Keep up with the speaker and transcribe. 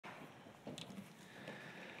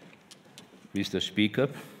Mr. Speaker,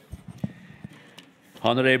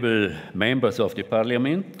 honorable members of the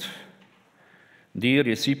Parliament, dear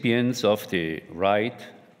recipients of the Right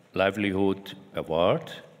Livelihood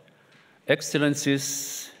Award,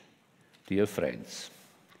 Excellencies, dear friends.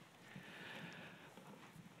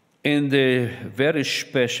 In the very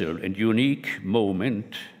special and unique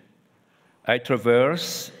moment, I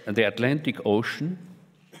traverse the Atlantic Ocean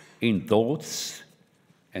in thoughts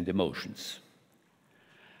and emotions.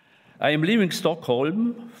 I am leaving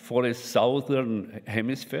Stockholm for the southern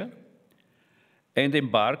hemisphere and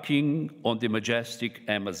embarking on the majestic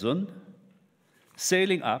Amazon,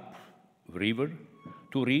 sailing up river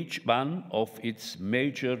to reach one of its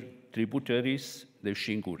major tributaries, the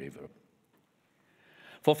Xingu River.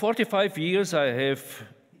 For 45 years, I have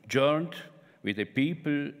journeyed with the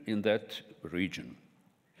people in that region.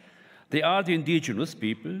 They are the indigenous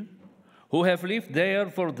people who have lived there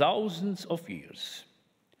for thousands of years.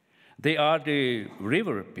 They are the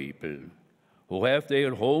river people who have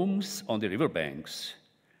their homes on the riverbanks.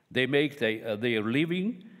 They make their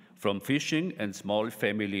living from fishing and small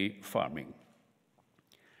family farming.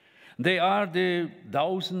 They are the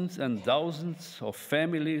thousands and thousands of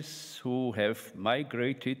families who have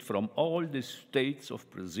migrated from all the states of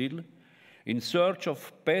Brazil in search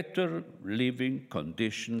of better living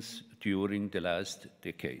conditions during the last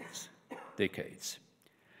decades.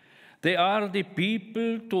 They are the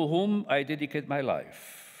people to whom I dedicate my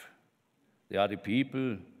life. They are the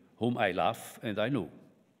people whom I love and I know.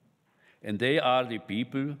 And they are the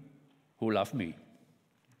people who love me.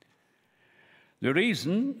 The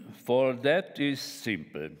reason for that is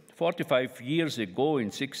simple. 45 years ago in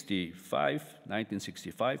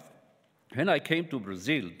 1965, when I came to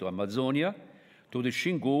Brazil, to Amazonia, to the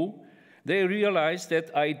Xingu, they realized that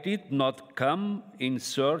I did not come in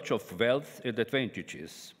search of wealth and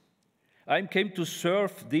advantages. I came to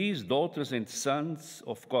serve these daughters and sons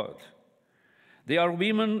of God. They are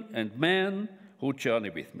women and men who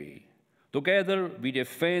journey with me. Together, we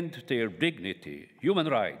defend their dignity, human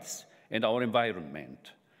rights, and our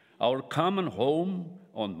environment, our common home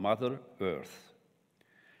on Mother Earth.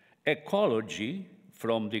 Ecology,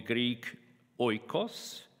 from the Greek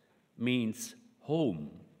oikos, means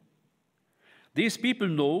home. These people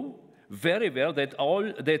know very well that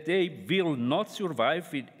they will not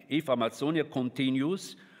survive if Amazonia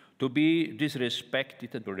continues to be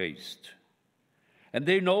disrespected and erased. And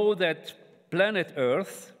they know that planet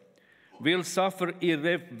Earth will suffer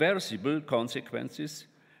irreversible consequences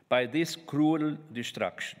by this cruel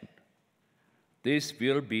destruction. This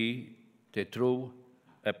will be the true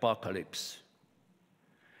apocalypse.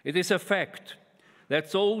 It is a fact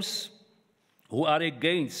that those who are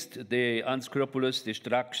against the unscrupulous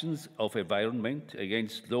destructions of environment,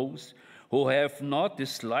 against those who have not the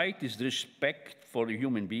slightest respect for the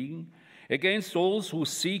human being, against those who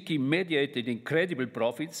seek immediate and incredible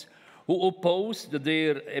profits, who oppose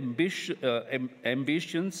their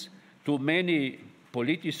ambitions to many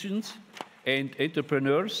politicians and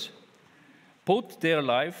entrepreneurs, put their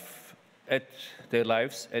lives at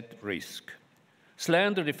risk.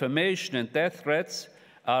 Slander, defamation, and death threats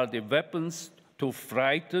are the weapons to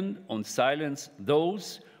frighten and silence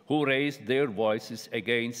those who raise their voices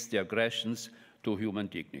against the aggressions to human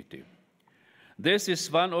dignity. This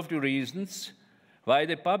is one of the reasons why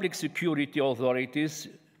the public security authorities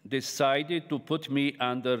decided to put me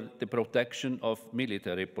under the protection of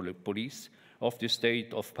military police of the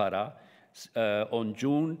state of Pará on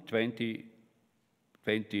June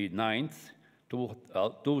 29th,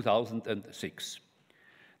 2006.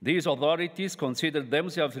 These authorities considered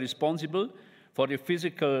themselves responsible for the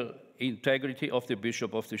physical integrity of the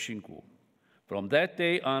Bishop of the Xingu. From that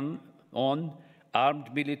day on,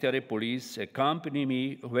 armed military police accompany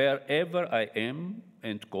me wherever I am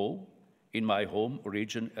and go in my home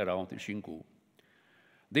region around the Xingu.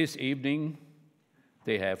 This evening,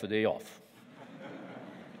 they have a day off.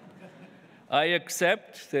 I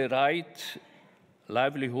accept the Right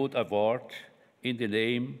Livelihood Award in the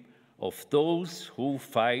name of those who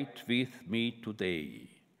fight with me today,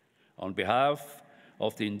 on behalf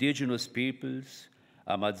of the indigenous peoples,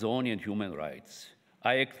 Amazonian human rights.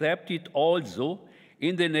 I accept it also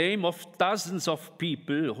in the name of dozens of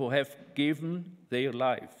people who have given their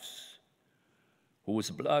lives, whose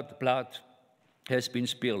blood has been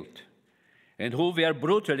spilled, and who were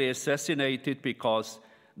brutally assassinated because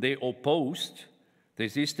they opposed the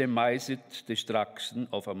systemized destruction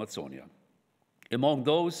of Amazonia. Among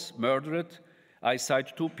those murdered, I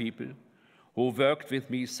cite two people who worked with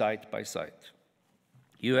me side by side.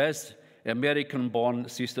 US-American-born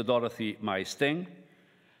Sister Dorothy Mai Steng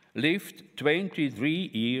lived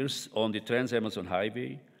 23 years on the Trans-Amazon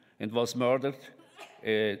Highway and was murdered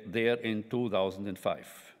there in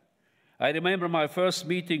 2005. I remember my first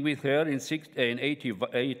meeting with her in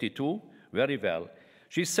 1982 very well.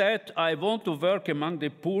 She said, "I want to work among the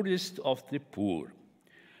poorest of the poor."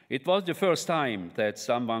 It was the first time that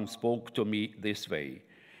someone spoke to me this way.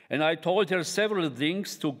 And I told her several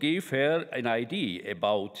things to give her an idea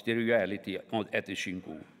about the reality at the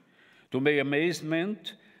Xingu. To my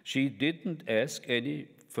amazement, she didn't ask any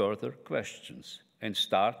further questions and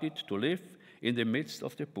started to live in the midst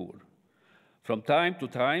of the poor. From time to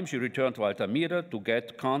time, she returned to Altamira to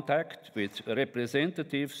get contact with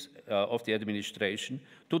representatives of the administration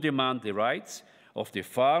to demand the rights of the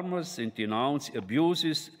farmers and denounce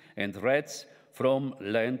abuses and threats from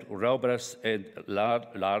land robbers and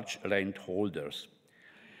large landholders.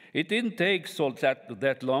 It didn't take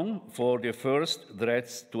that long for the first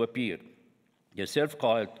threats to appear. The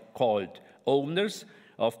self-called owners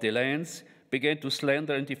of the lands began to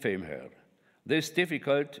slander and defame her. This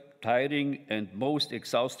difficult, tiring, and most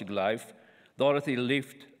exhausting life Dorothy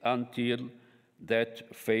lived until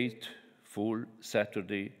that fateful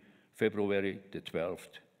Saturday, February the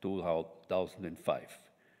 12th, 2005,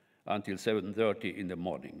 until 7:30 in the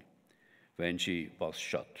morning, when she was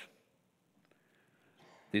shot.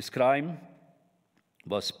 This crime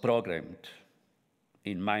was programmed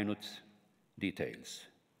in minute details.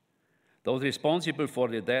 Those responsible for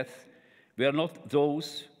the death were not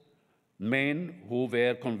those men who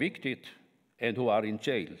were convicted and who are in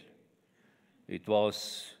jail. It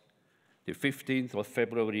was the 15th of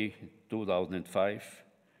February 2005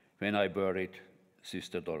 when I buried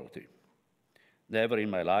Sister Dorothy. Never in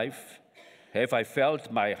my life have I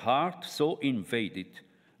felt my heart so invaded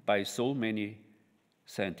by so many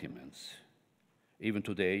sentiments. Even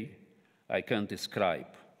today, I can't describe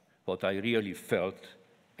what I really felt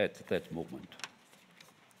at that moment.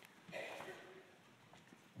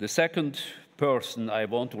 The second person I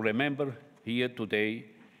want to remember here today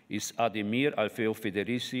is Ademir Alfeo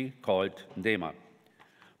Federici, called Dema.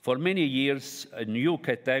 For many years, a new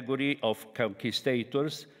category of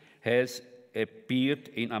conquistadors has appeared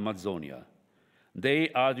in Amazonia. They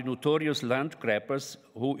are the notorious land grabbers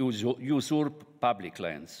who usurp public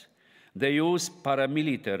lands. They use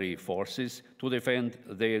paramilitary forces to defend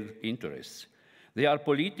their interests. They use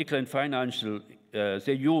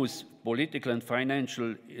political and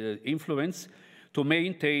financial influence to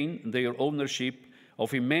maintain their ownership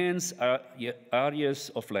of immense areas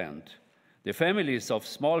of land. The families of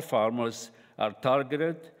small farmers are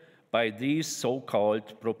targeted by these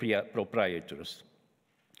so-called proprietors.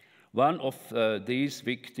 One of these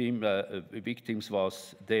victims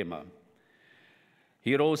was Dema.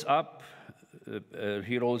 He rose up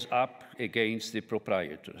against the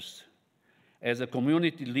proprietors. As a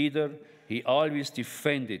community leader, he always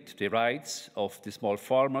defended the rights of the small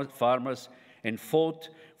farmers and fought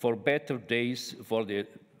for better days for the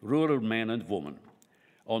rural men and women.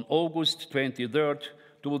 On August 23,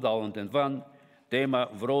 2001, Dema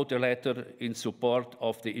wrote a letter in support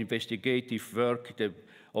of the investigative work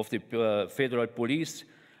of the federal police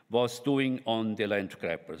was doing on the land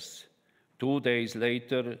grabbers. 2 days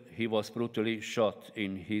later, he was brutally shot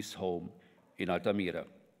in his home in Altamira.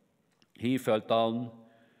 He fell down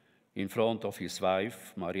in front of his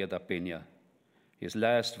wife, Maria da Peña. His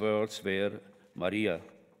last words were, "Maria,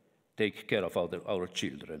 take care of our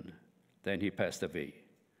children." Then he passed away.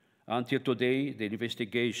 Until today, the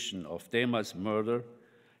investigation of Dema's murder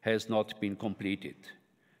has not been completed.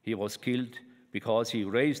 He was killed because he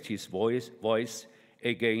raised his voice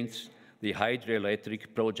against the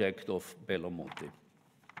hydroelectric project of Belo Monte.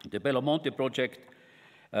 The Belo Monte project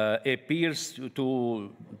appears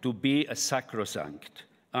to be a sacrosanct,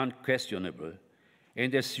 unquestionable,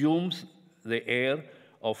 and assumes the air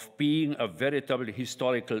of being a veritable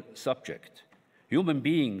historical subject. Human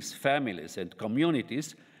beings, families, and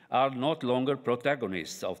communities are not longer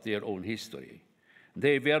protagonists of their own history.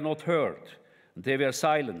 They were not heard. They were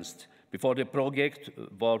silenced before the project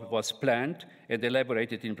was planned and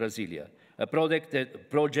elaborated in Brasilia, a project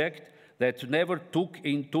that never took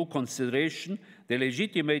into consideration the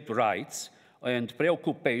legitimate rights and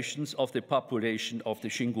preoccupations of the population of the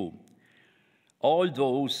Xingu. All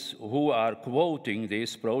those who are quoting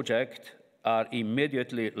this project are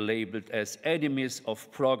immediately labeled as enemies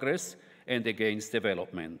of progress and against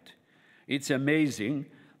development. It's amazing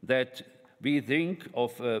that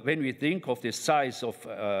when we think of the size of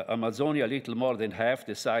Amazonia, a little more than half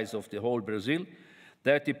the size of the whole Brazil,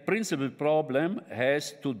 that the principal problem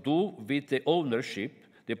has to do with the ownership,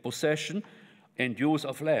 the possession, and use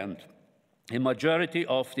of land. A majority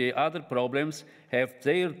of the other problems have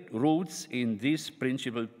their roots in this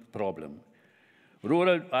principal problem.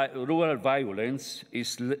 Rural violence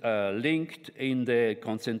is linked in the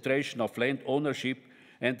concentration of land ownership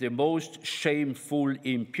and the most shameful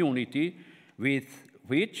impunity with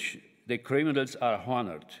which the criminals are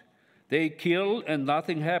honored. They kill and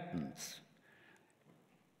nothing happens.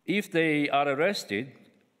 If they are arrested,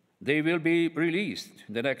 they will be released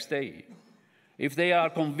the next day. If they are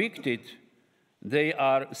convicted, they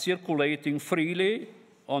are circulating freely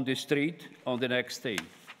on the street on the next day.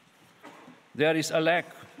 There is a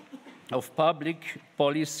lack of public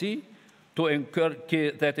policy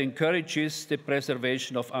that encourages the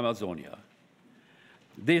preservation of Amazonia.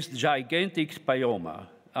 This gigantic biome,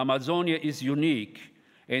 Amazonia, is unique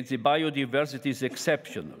and the biodiversity is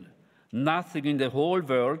exceptional. Nothing in the whole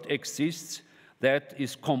world exists that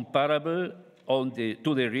is comparable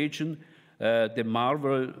to the region, the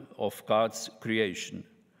marvel of God's creation.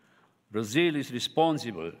 Brazil is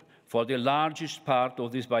responsible for the largest part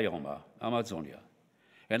of this biome, Amazonia.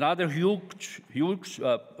 Another huge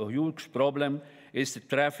problem is the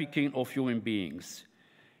trafficking of human beings.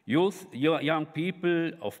 Young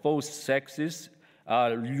people of both sexes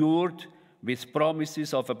are lured with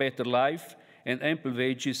promises of a better life and ample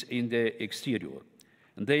wages in the exterior.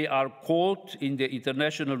 And they are caught in the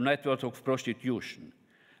international network of prostitution.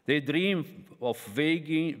 They dream of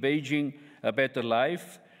waging a better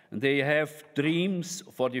life, and they have dreams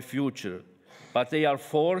for the future, but they are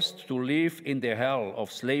forced to live in the hell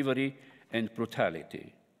of slavery and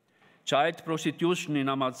brutality. Child prostitution in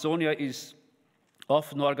Amazonia is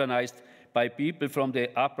often organized by people from the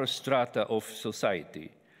upper strata of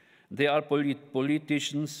society. They are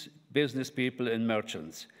politicians, business people, and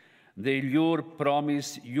merchants. They lure,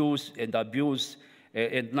 promise, use, and abuse,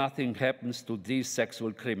 and nothing happens to these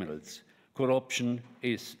sexual criminals. Corruption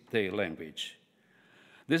is their language.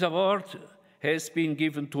 This award has been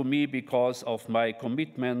given to me because of my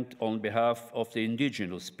commitment on behalf of the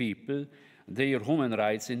indigenous people, their human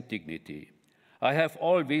rights and dignity. I have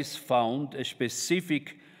always found a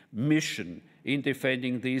specific mission in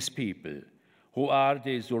defending these people, who are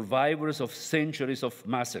the survivors of centuries of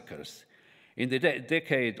massacres. In the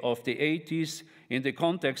decade of the 80s, in the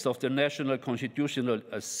context of the National Constitutional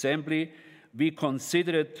Assembly, we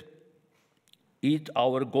considered it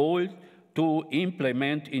our goal to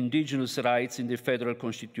implement indigenous rights in the federal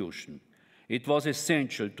constitution. It was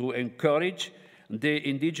essential to encourage the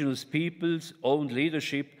indigenous people's own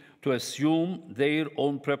leadership to assume their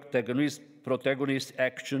own protagonist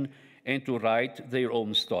action and to write their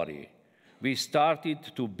own story. We started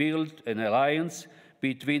to build an alliance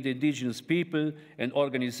between the indigenous people and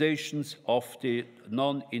organizations of the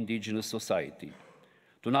non-indigenous society.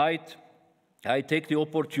 Tonight, I take the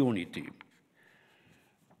opportunity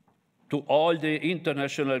to all the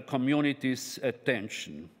international community's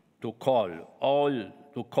attention, to call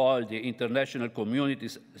the international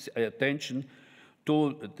community's attention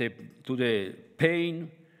to the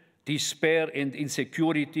pain, despair, and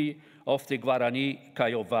insecurity of the Guarani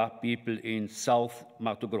Kaiowá people in South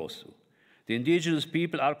Mato Grosso. The indigenous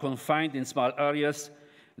people are confined in small areas.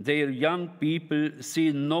 Their young people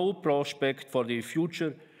see no prospect for the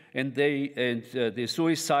future, and the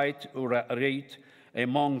suicide rate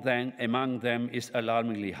among them is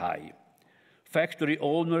alarmingly high. Factory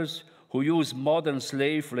owners who use modern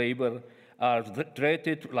slave labor are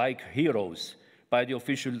treated like heroes by the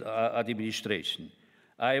official administration.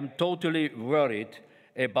 I am totally worried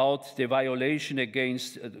about the violation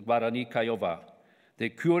against Guarani Kaiowá. The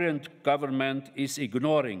current government is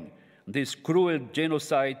ignoring this cruel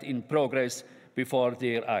genocide in progress before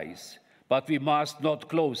their eyes. But we must not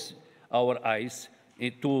close our eyes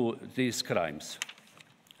to these crimes.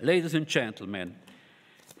 Ladies and gentlemen,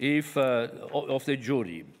 of the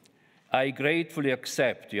jury, I gratefully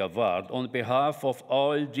accept the award on behalf of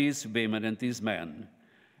all these women and these men.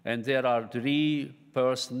 And there are 3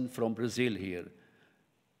 persons from Brazil here.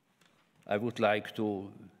 I would like to...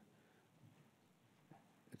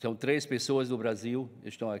 São 3 pessoas do Brasil que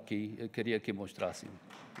estão aqui. Eu queria que mostrassem.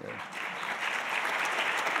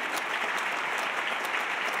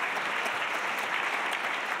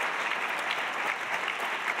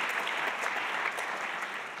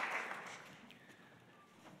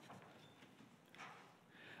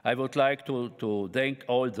 I would like to thank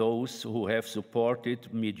all those who have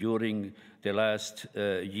supported me during the last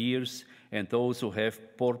years and those who have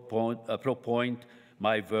proposed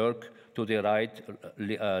my work to the Right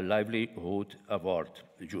Livelihood Award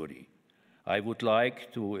jury. I would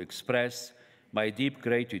like to express my deep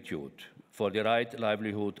gratitude for the Right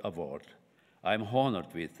Livelihood Award. I'm honored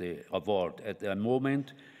with the award at a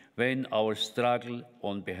moment when our struggle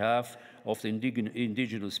on behalf of the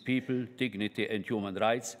indigenous people, dignity, and human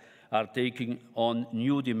rights are taking on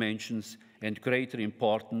new dimensions and greater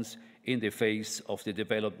importance in the face of the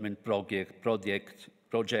development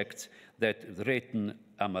projects that threaten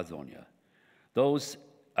Amazonia. Those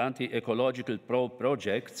anti-ecological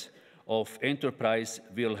projects of enterprise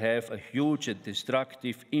will have a huge and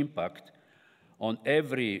destructive impact on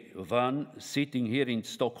everyone sitting here in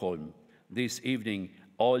Stockholm this evening,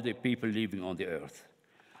 all the people living on the earth.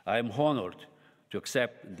 I am honored to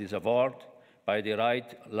accept this award by the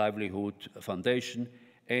Right Livelihood Foundation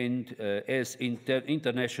and as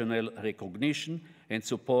international recognition and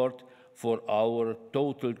support for our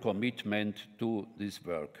total commitment to this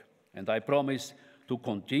work. And I promise to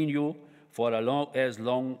continue for as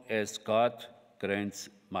long as God grants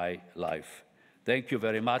my life. Thank you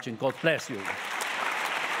very much, and God bless you.